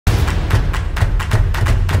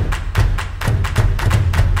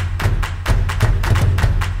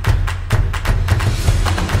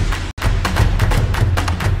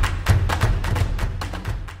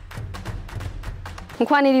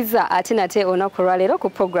nkwaniriza ate nate olunaku olwaleero ku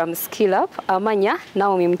program Skill Up amanya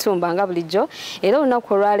NAOMI MUTUMBA nga bulijjo era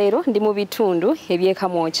olunaku olwaleero ndi mu bitundu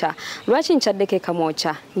eby'ekamwokya. Lwaki nkyaddeko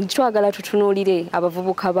ekamwokya? Twagala tutunuulire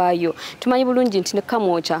abavubuka baayo. Tumanyi bulungi nti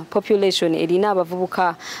kamwokya population erina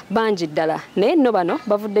abavubuka bangi ddala naye nno bano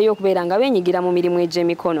bavuddeyo okubeera nga beenyigira mu mirimu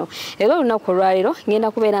egy'emikono. Era olunaku olwaleero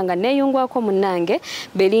ngenda kubeera nga neeyungwako munnange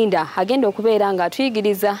Belinda agenda okubeera nga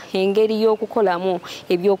atuyigiriza engeri y'okukolamu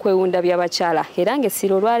ebyokwewunda by'abakyala. Era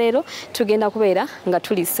ng'essiro olwaleero tugenda kubeera nga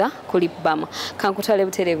tulisa kuli Balm. Kankutwale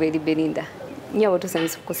butereevu eri Belinda. Nnyabo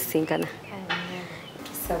tusanyusa okusisinkana.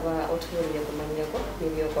 Tusaba otubuulire ku mannya go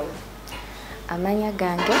n'ebyokola. Amanya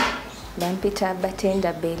gange bampita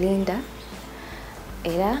Batenda Belinda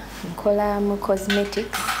era nkola mu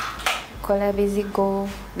cosmetics, nkola bizigo,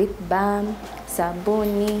 lip balm,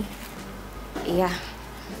 sabuni,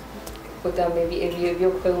 Kugamba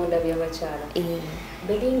ebyokwewunda by'abakyala.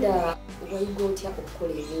 Belinda wayiga otya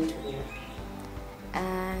okukola ebintu bino?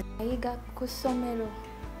 Nayiga ku ssomero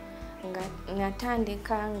nga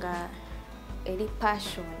tandika nga eri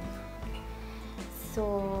passion.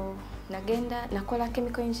 So nakola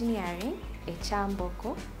chemical engineering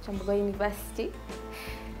Kyambogo University.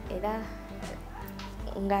 Era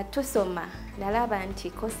nga tusoma nalaba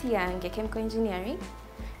nti kosi yange chemical engineering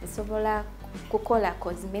nsobola kukola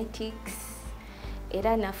cosmetics.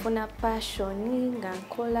 Era nafuna passion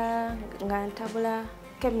nga ntabula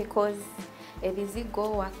chemicals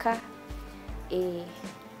ebizigo waka.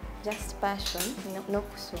 Just passion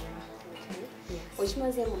n'okusoma.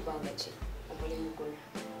 Okimazeemu bbanga ki omulimu guno?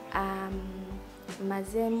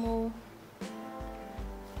 Mazeemu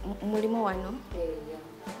mulimu wano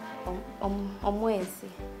omwezi,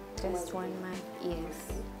 just 1 month. Yes.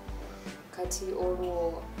 Kati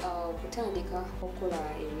olwo kutandika okukola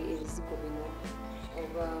ebizigo bino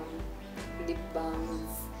oba lip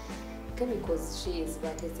balms, chemicals ki eziba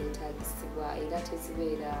tezeetaagisibwa era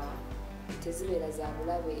tezibeera za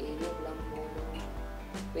bulabe eri obulamu bw'omuntu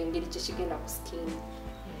engeri kye kigenda ku skin?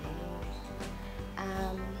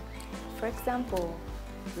 For example,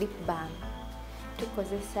 lip balm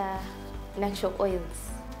tukozesa natural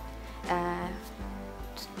oils.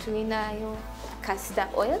 Tulinayo castor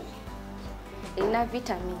oil erina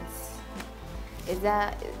vitamins.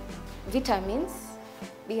 Eza vitamins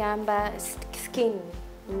biyamba skin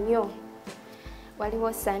nnyo.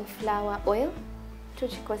 Waliwo sunflower oil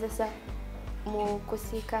tukikozesa mu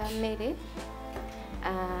kusiika mmere.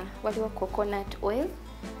 Waliwo coconut oil,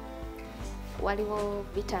 waliwo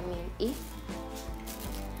vitamin E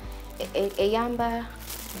eyamba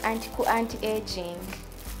anti-aging.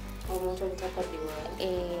 Omuntu obutakaddiwa.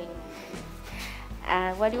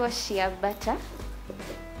 Waliwo shea butter,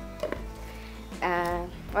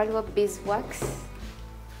 waliwo beeswax,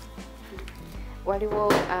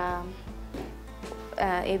 waliwo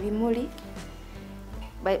ebimuli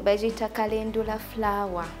bagiyita calendula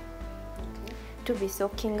flower.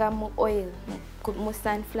 Tubisokinga mu oil, mu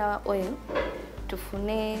sunflower oil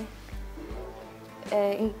tufune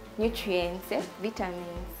nutrients,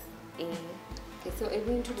 vitamins. So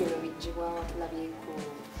ebintu bino bijjibwawo? Tulabye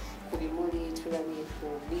ku bimuli, tulabye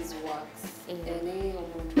ku beeswax. Naye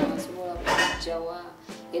omuntu asobola kubijjawa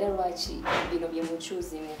era lwaki bino bye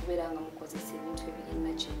mukyuzi okubeera nga mukozesa ebintu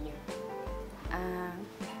ebirina kinnyo?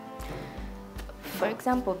 For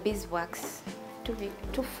example, beeswax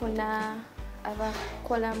tufuna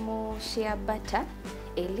abakola mu shea butter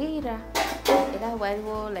eliira. Era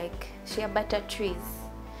waliwo like shea butter trees,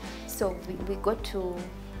 so we go to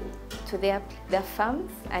their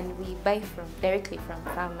farms and we buy directly from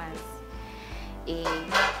farmers.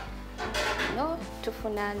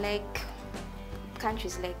 Tufuna like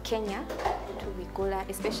countries like Kenya tubigula,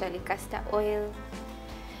 especially castor oil.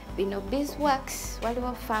 Beeswax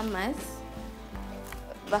waliwo farmers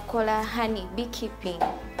bakola honey beekeeping,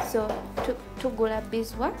 so tugula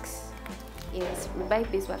beeswax. Yes, we buy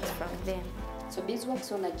beeswax from them. So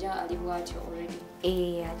beeswax onajja ali bwatyo already?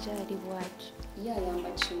 Ajja ali bwatyo. Yayamba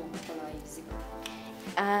ki mu kukola ebizigo?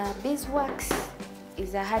 Beeswax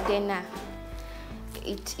is a hardener.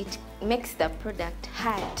 It makes the product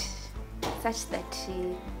hard such that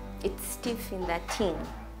it's stiff in the tin.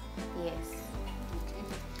 Yes. Okay.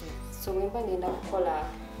 So wemba ngenda kukola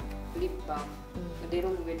lip balm. Leero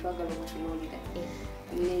bwe twagala okutunuulira.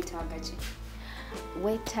 Neetaaga ki?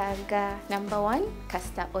 Wetaaga number 1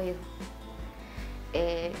 castor oil,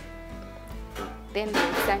 then there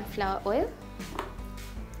is sunflower oil,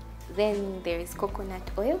 then there is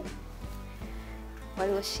coconut oil,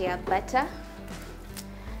 waliwo shea butter,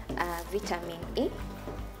 vitamin E,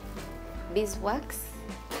 beeswax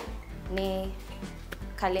ne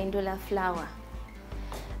calendula flower.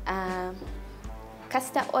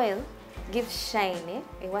 castor oil gives shine,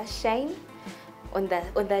 it was shine on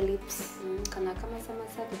the lips.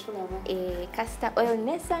 Castor oil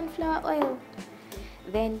ne sunflower oil.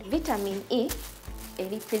 Then vitamin E,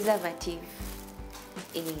 a preservative.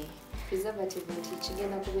 Preservative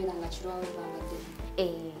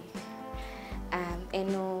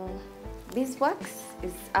and beeswax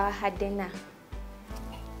is our hardener.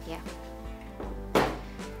 Yeah.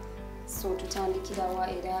 So tutandikirawa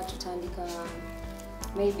era tutandika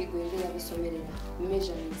maybe gwengera bisomerera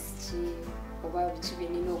measurements ki oba bichibe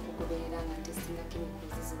nino okugoberera nga testing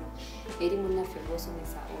chemicals zino eri munaffe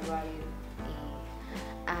bosomesa olwalero.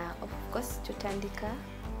 Of course tutandika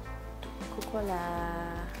kukola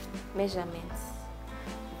measurements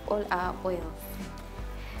all our oils.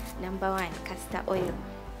 Number 1, castor oil.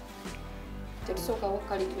 Tetusoka wo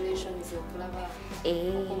calculations okulaba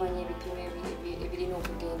okumanya ebipimo ebirina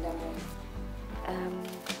okugendamu.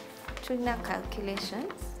 Tulina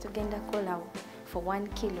calculations tugenda kola for 1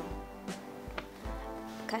 kilo.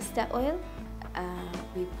 Castor oil,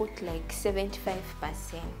 we put like 75%.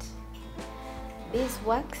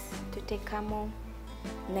 Beeswax tutekamo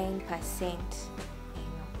 9%.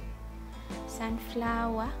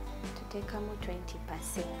 Sunflower tutekamo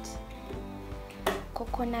 20%.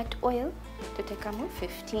 Coconut oil tutekamo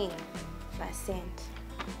 15%.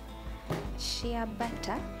 Shea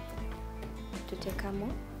butter tutekamo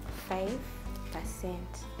 5%.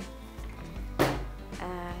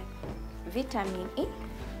 Vitamin E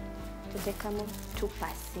tutekamo 2%.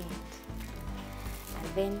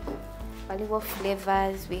 And then waliwo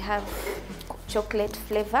flavors, we have chocolate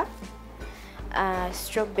flavor,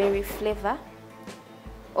 strawberry flavor,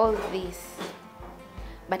 all these.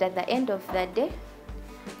 But at the end of the day,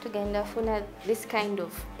 tugenda funa this kind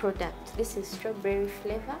of product. This is strawberry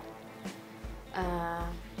flavor,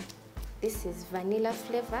 this is vanilla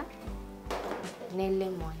flavor, ne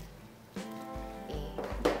lemon.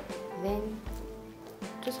 Then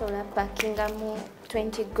tusobola packingamu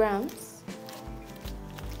 20 grams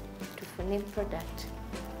to fune product.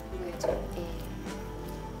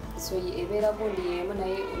 So ebera bondi yemu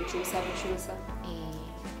naye okyusa bukyusa.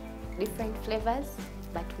 Different flavors,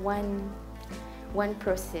 but one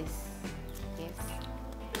process. Yes.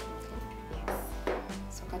 Yes.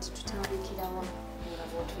 So kati tutandikirawa nga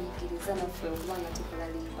bwotuyigiriza naffe okuba nga tukola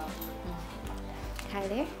limba.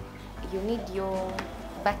 Kale, you need your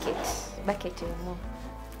bucket emu.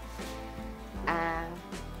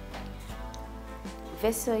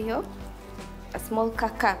 Vessel yo, a small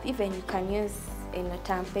cup, even you can use in a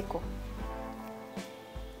tampeko.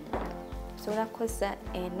 So rakosa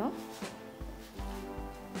eno.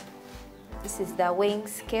 This is the weighing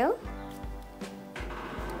scale.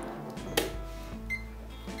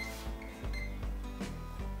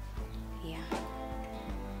 Yeah.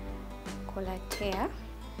 Colatea.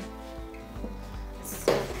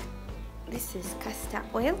 So this is castor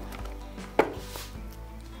oil.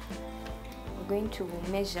 We're going to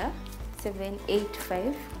measure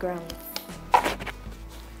 785 grams.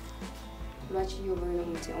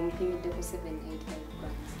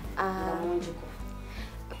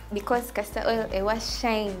 Because castor oil it was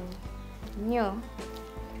shine new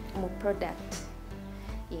product.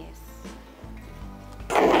 Yes.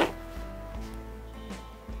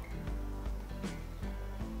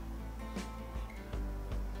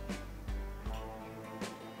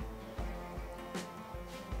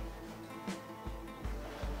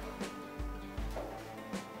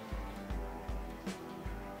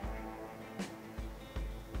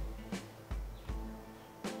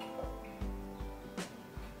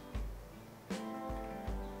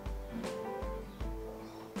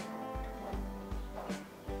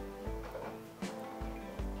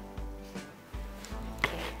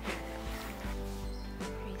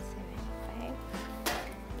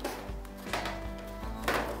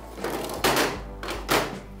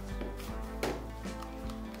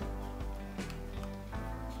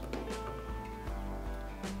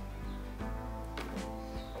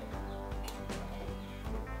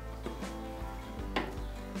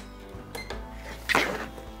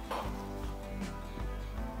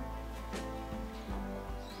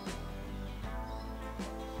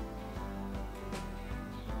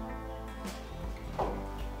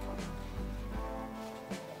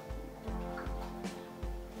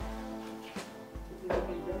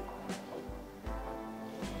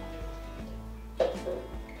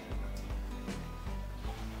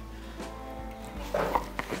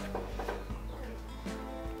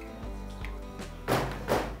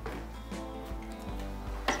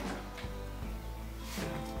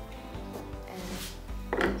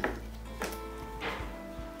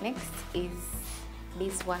 Next is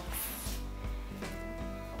beeswax.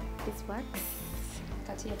 beeswax.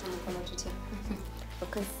 Kati yetu mukono tutya.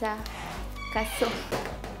 Okozesa kaso.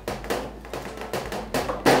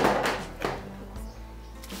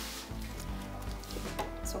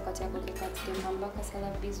 So kati yako kati kembamba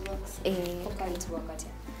kasala beeswax. Okayitibwa katya.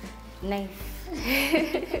 Knife.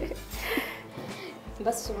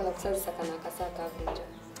 Basi sobola kusazisa kana akasaka bulijjo.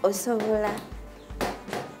 Osobola.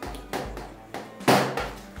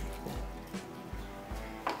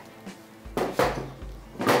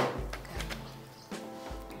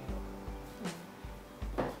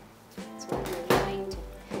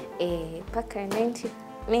 Paka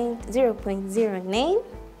 0.09.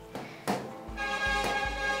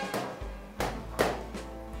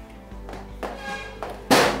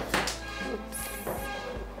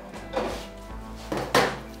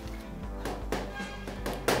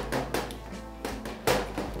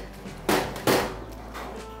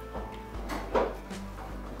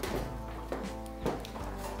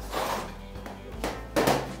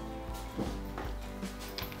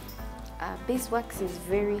 Beeswax is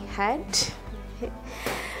very hard.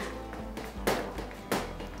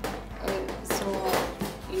 So,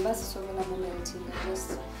 imbasi sobola mu melting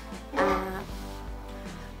just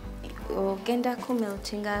ogenda ku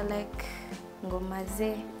meltinga like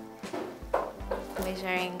ngomaze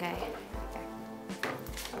measuring guy.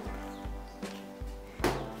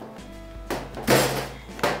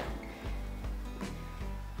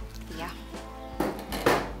 Yeah.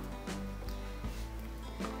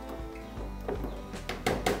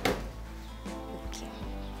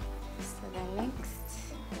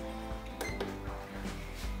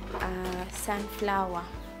 Sunflower.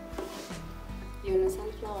 You know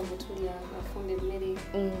sunflower butulya afumbe mmere.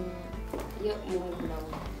 Yo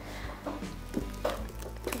mugulawo.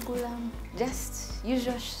 Tugula just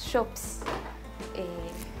usual shops.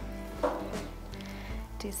 It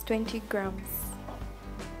is 20 grams.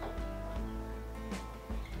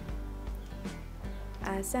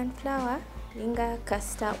 Sunflower inga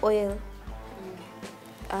castor oil.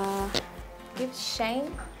 Gives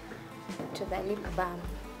shine to the lip balm.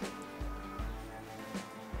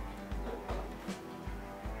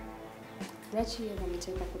 Laki yeba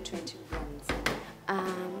muteka ku 20 grams.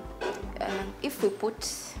 If we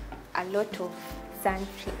put a lot of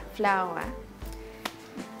sunflower,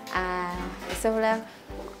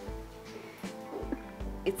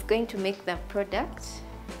 it's going to make the product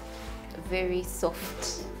very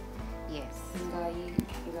soft. Yes.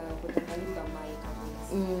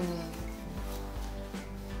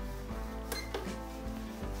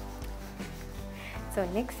 So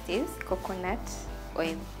next is coconut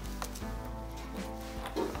oil.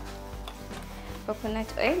 Coconut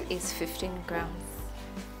oil is 15 grams.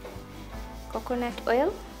 Coconut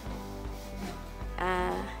oil,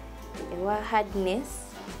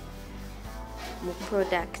 hardness mu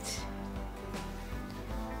product.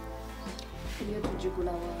 Iyo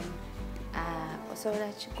tujigula wa.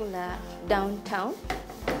 Osobola chigula downtown.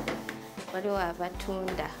 Waliwo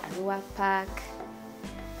abatunda, aliwa park,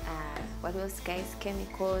 waliwo Skies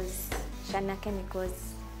Chemicals, Shana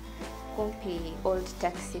Chemicals, kumpi Old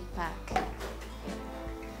Taxi Park.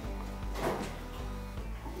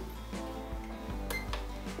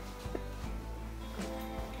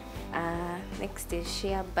 Next is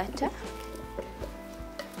shea butter,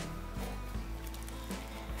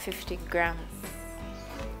 50 grams.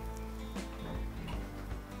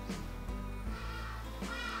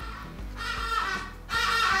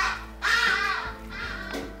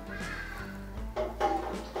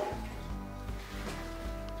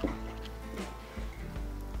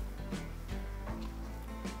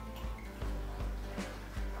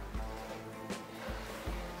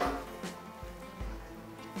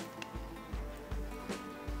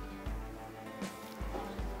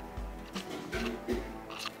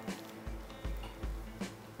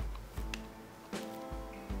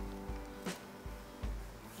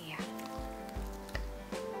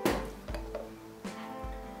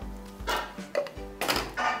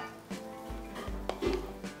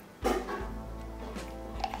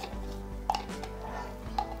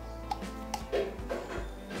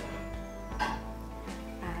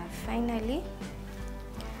 Finally,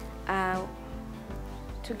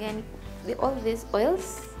 all these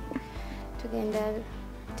oils tugenda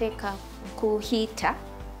take a cool heater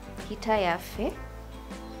yafe.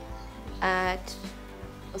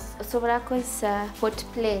 Osobola kukozesa hot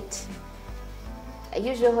plate, a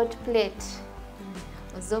usual hot plate.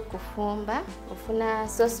 Ozokufumba ofuna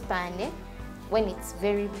saucepan when it's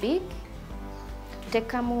very big.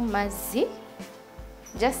 Tekamu mazzi,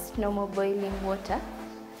 just normal boiling water.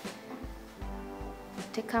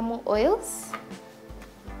 Tekamu oils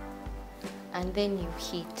and then you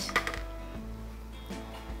heat.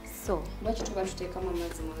 So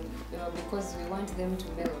because we want them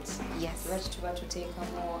to melt. yes.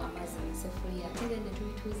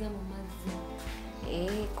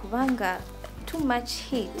 Kubanga too much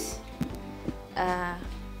heat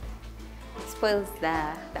spoils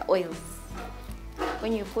the oils.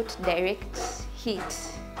 When you put direct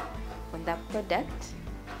heat on the product,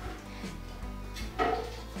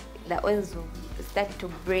 the oils will start to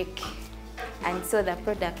break, and so the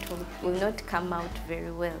product will not come out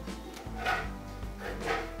very well.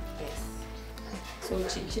 Yes. So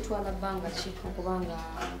chitwala banga kubanga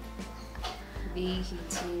be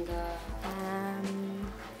heating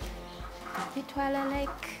itwala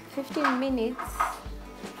like 15 minutes,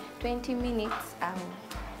 20 minutes.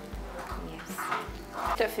 Yes.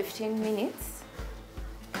 After 15 minutes,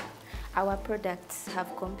 our products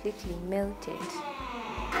have completely melted.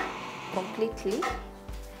 Completely.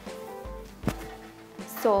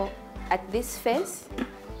 So at this phase,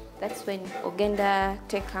 that's when ogenda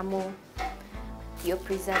tekamu your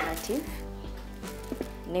preservative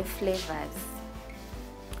ne flavors.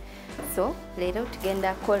 So lero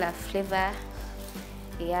tugenda kola flavor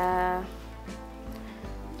ya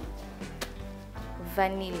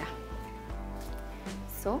vanilla.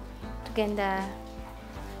 So tugenda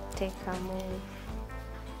tekamu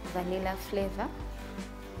vanilla flavor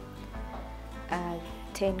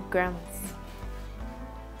 10 grams.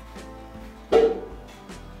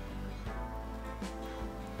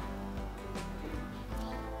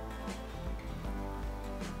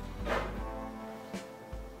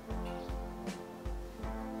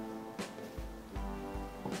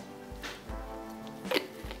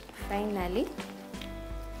 Finally,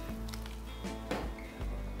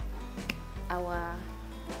 our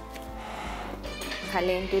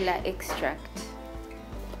calendula extract.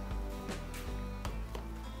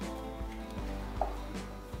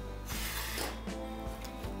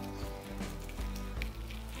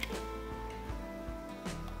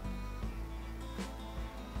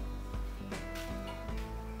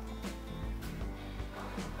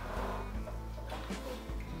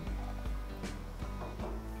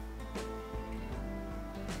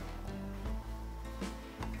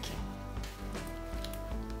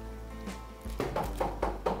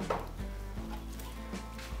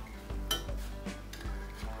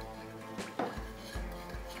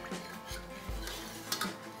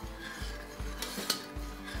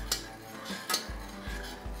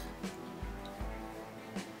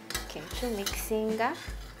 Mixing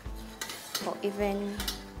for even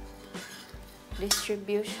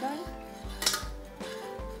distribution.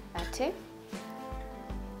 Ate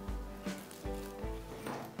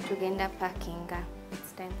tugenda packing.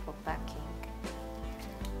 It's time for packing.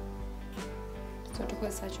 So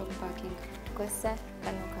tukozesa packing. Tukozesa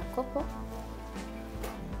kano kakopo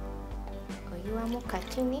oyiwamu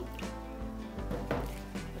katini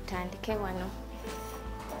utandike wano.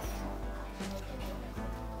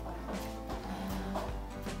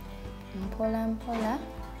 Mpola,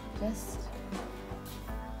 just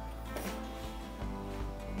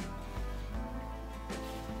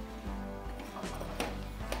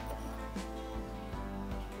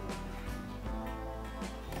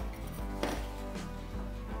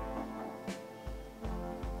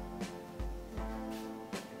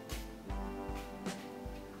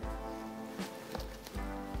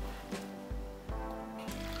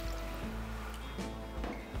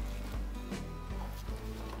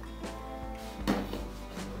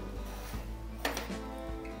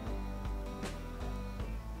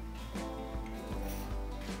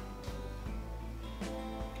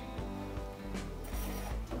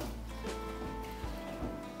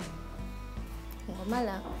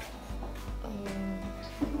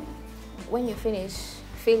when you finish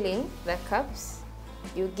filling the cups,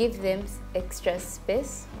 you give them extra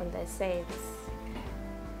space on the sides.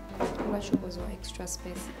 What was extra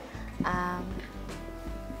space?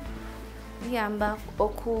 Yamba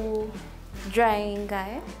oku drying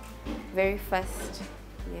very fast.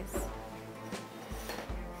 Yes.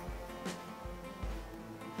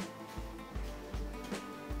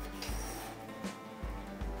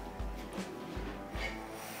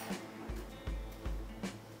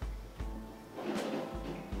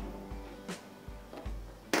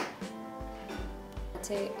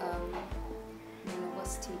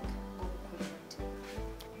 Stick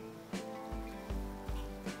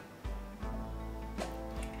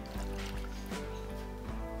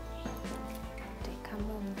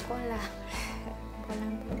Okukola.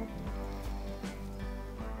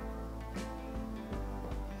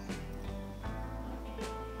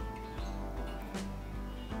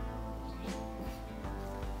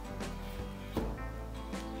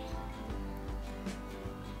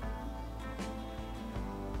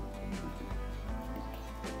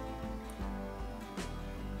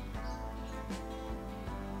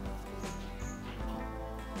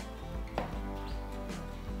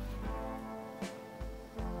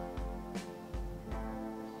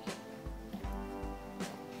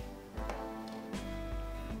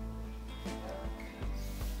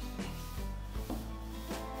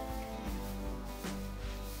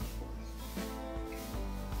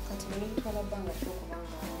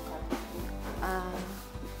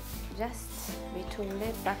 Just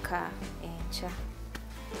between baka encha.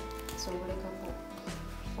 So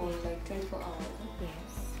for like 24 hours?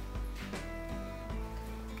 Yes.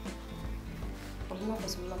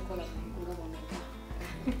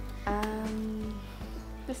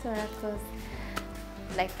 This one costs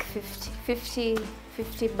like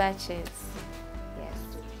 50 batches. Yes.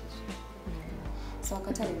 So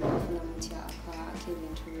akatale nafuna mutya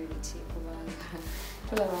ak'ebintu bibiti kubanga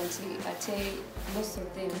ate most of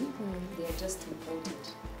them they are just imported.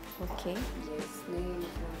 Okay. Yes.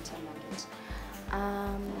 Market.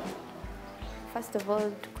 First of all,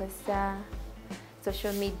 because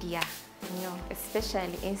social media,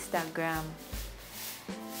 especially Instagram.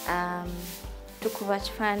 Tukuva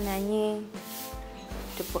chifananyi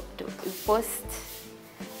to post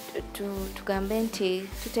tugambe nti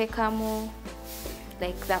tuteekamu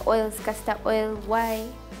like the oils, castor oil.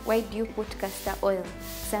 Why do you put castor oil?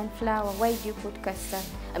 Sunflower, why do you put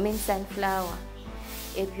sunflower?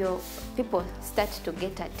 If your people start to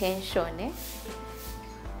get attention,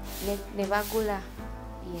 nevagula.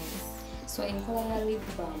 Yes. So in color lip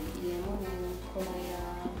balm, color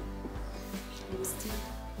lipstick.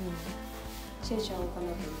 Checha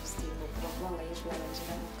ukana lipstick kubanga yishwala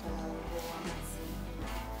color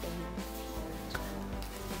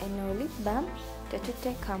and lip balm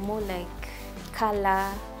tetutekamu like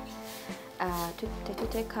color,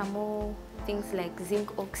 tetutekamu things like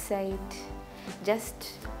zinc oxide.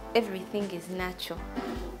 Just everything is natural.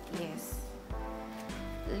 Yes.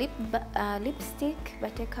 Lipstick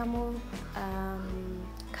batekamu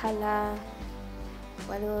color,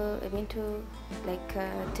 walo ebintu like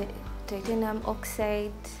titanium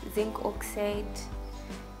oxide, zinc oxide,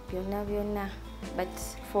 byonna. But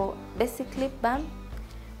for basic lip balm,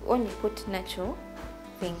 only put natural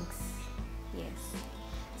things. Yes.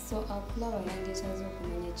 So akulaba nange kyazo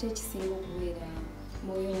okumanya ki ekisinga okubeera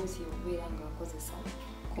muyonzi okubeera nga akozesa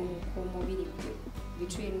ku mubiri gwe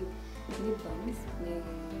between lip balms ne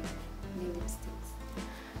lipsticks?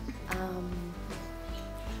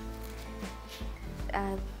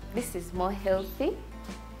 This is more healthy,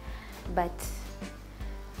 but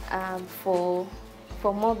for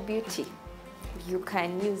more beauty, you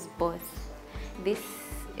can use both. This,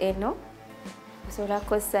 so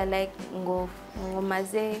like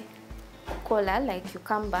ngomaze kola, like you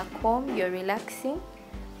come back home, you're relaxing.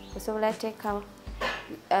 So take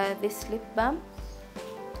this lip balm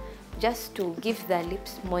just to give the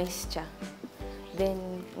lips moisture.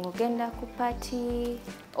 Then ngogenda ku party,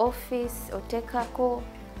 office, or take a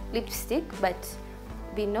lipstick, but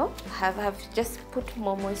have just put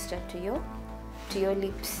more moisture to your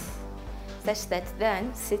lips, such that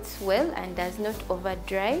then sits well and does not over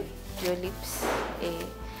dry your lips.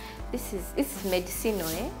 This is medicinal,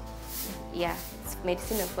 Yeah, it's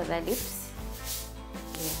medicinal for the lips.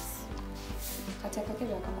 Yes.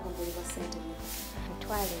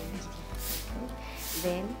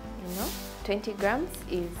 Then 20 grams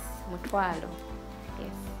is mutwalo.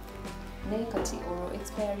 Yes. Nekati or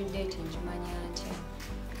expiry date njimanya ntya?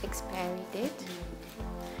 Expiry date.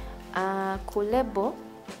 Ku label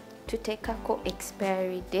tutekako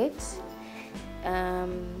expiry date.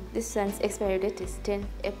 This one's expiry date is 10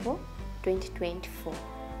 April 2024.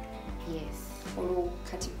 Yes. Olo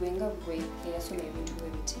kati gwenga gwe eyasoma ebintu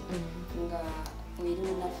bwebiti nga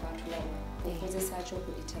oyirimu nafa atulaba okozesa ki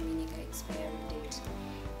okudetermine ka expiry date?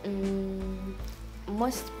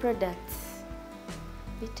 Most products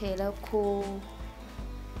bitera ku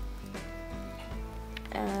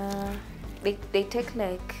they take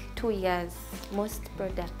like 2 years. Most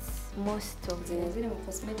products, most of them.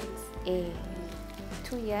 Cosmetics.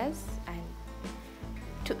 2 years and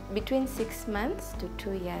between 6 months to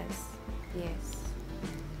 2 years. Yes.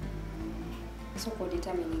 So for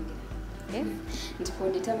determining it. Yes. And for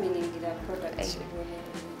determining the product.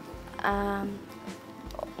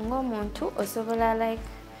 Ngomuntu osobola like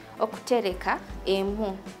okutereka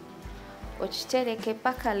emu. Okitereke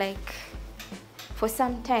paka like for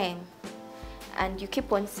some time, and you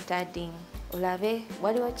keep on studying. Olabe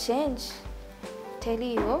waliwo change. Tell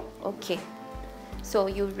you, okay. So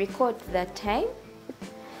you record that time.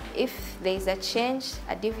 If there is a change,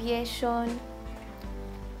 a deviation,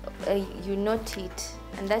 you note it,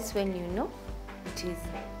 and that's when you know it is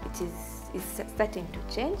starting to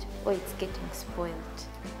change or it's getting spoiled.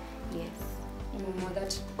 Yes.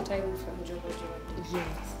 That time from Jobo.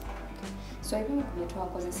 Yes. So I think we talk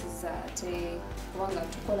about this is one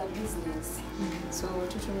to call a business. So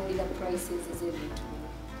to know the prices is able to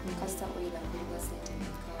castor oil and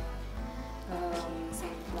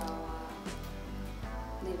sunflower.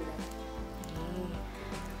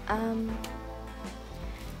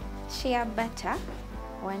 Shea butter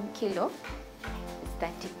 1 kilo is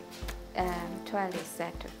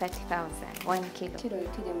 30,000. 1 kilo. Kilo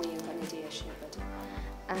muyinganire ya shea butter.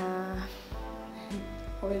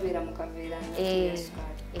 Obebera mukavera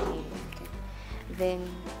Then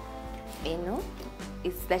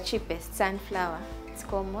it's the cheapest, sunflower. It's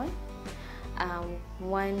common.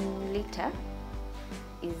 1 liter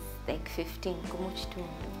is like 15 kumuchitundu.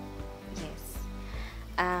 Yes.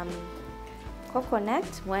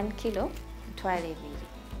 Coconut 1 kilo 12.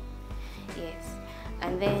 Yes.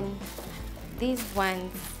 And then these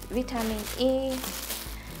ones, vitamin E,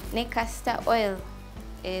 castor oil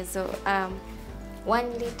is 1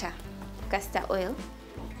 liter castor oil.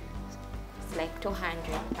 It's like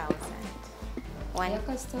 200,000.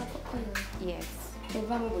 Castor oil. Yes.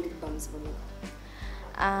 Evamu buli bams buli.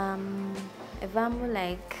 Evamu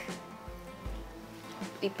like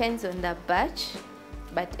depends on the batch,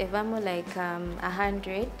 but evamu like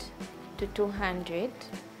 100 to 200.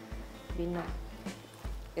 We know.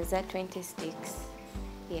 Is that 20 sticks?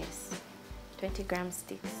 Yes. 20 gram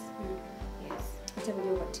sticks. Yes.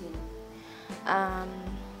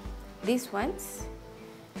 These ones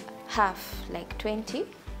half, like 20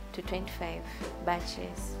 to 25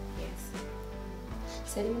 batches. Yes.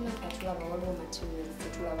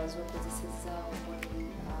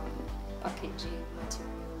 Packaging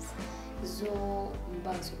materials zo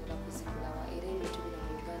mbanzo kula kuzikulawa era ebintu bino mu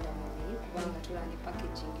Uganda mubi kubanga tulani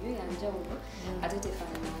packaging yo yanjawulo ate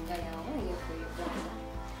tefaanana nga yawo ey'eku Uganda.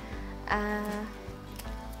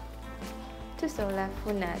 Tusobola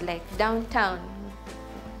kufuna like downtown.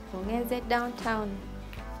 Ongenze downtown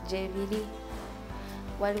gyebiri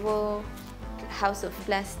waliwo House of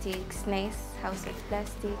Plastics, nice House of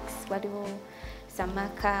Plastics, waliwo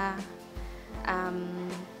Samaka,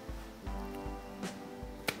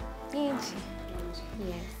 yes.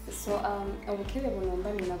 So obukebe buno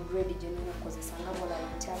mba nina grade gye nina kukozesa nga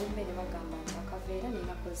bolaba nti ab'emmere bagamba nti akaveera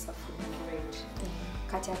nina kukozesa food grade.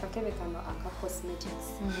 Kati akakebe kano aka cosmetics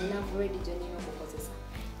nina grade gye nina okukozesa.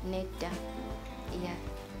 Nedda. Yeah.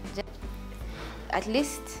 At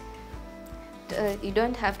least you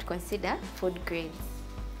don't have to consider food grades.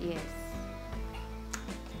 Yes.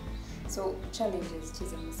 So challenges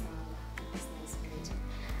chize musanga.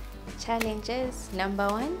 Challenges, number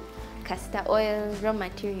 1, castor oil raw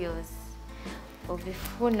materials.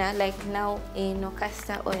 Ovifuna, like now in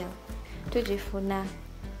castor oil, tujifuna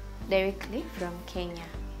directly from Kenya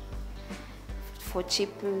for cheap,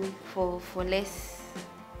 for less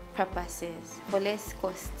purposes, for less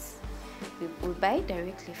costs. We buy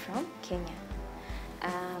directly from Kenya.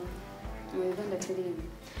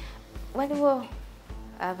 Waliwo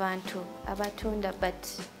abantu abatunda,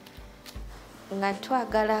 but nga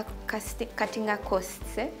twagala katinga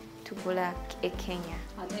costs tugula e Kenya.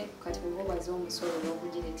 Ate kati bwobaza omusolo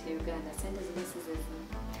n'okugireeta e Uganda sente zibasize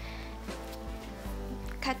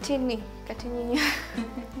katini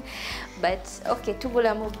but okay,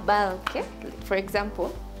 tugula mu bulk. For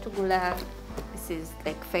example, tugula, this is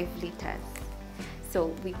like 5 liters, so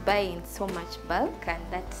we buy in so much bulk, and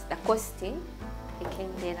that's the costing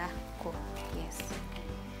ekendera ko. Yes.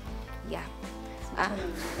 Yeah.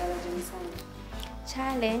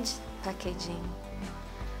 Challenge packaging.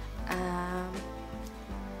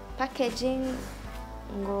 Packaging,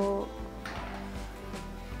 go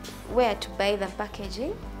where to buy the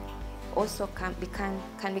packaging also can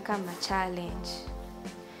become a challenge.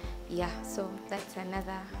 Yeah, so that's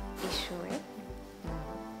another issue.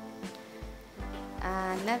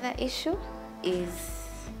 Another issue is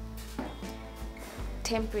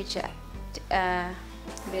temperature.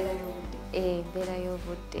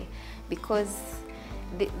 Because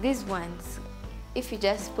these ones, if you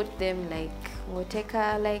just put them like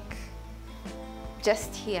woteka like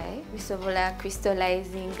just here, we sovola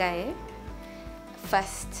crystallizing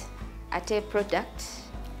fast at a product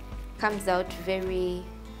comes out very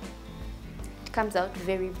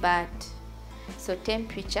bad. So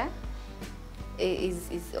temperature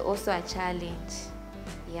is also a challenge.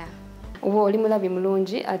 Yeah. Oba oli mulabi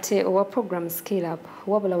mulungi ate owa program Skill Up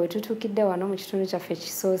wabula wetutuukidde wano mu kitundu kyaffe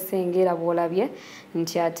kisoose ng'era bw'olabye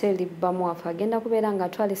nti ate libbamu afa agenda kubeera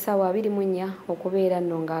ng'atwala essaawa 24 okubeera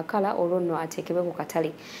nno ng'akala olwo nno ateekebwe ku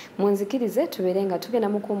katale. Munzikirize tubeere nga tugenda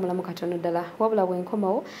mu kuwummulamu katono ddala wabula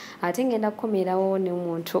bwenkomawo ate ngenda kukomeerawo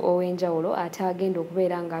n'omuntu ow'enjawulo ate agenda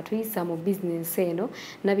okubeera ng'atuyisa mu bizinensi eno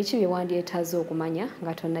na biki bye wandyetaaze okumanya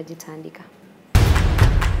nga tonnagitandika.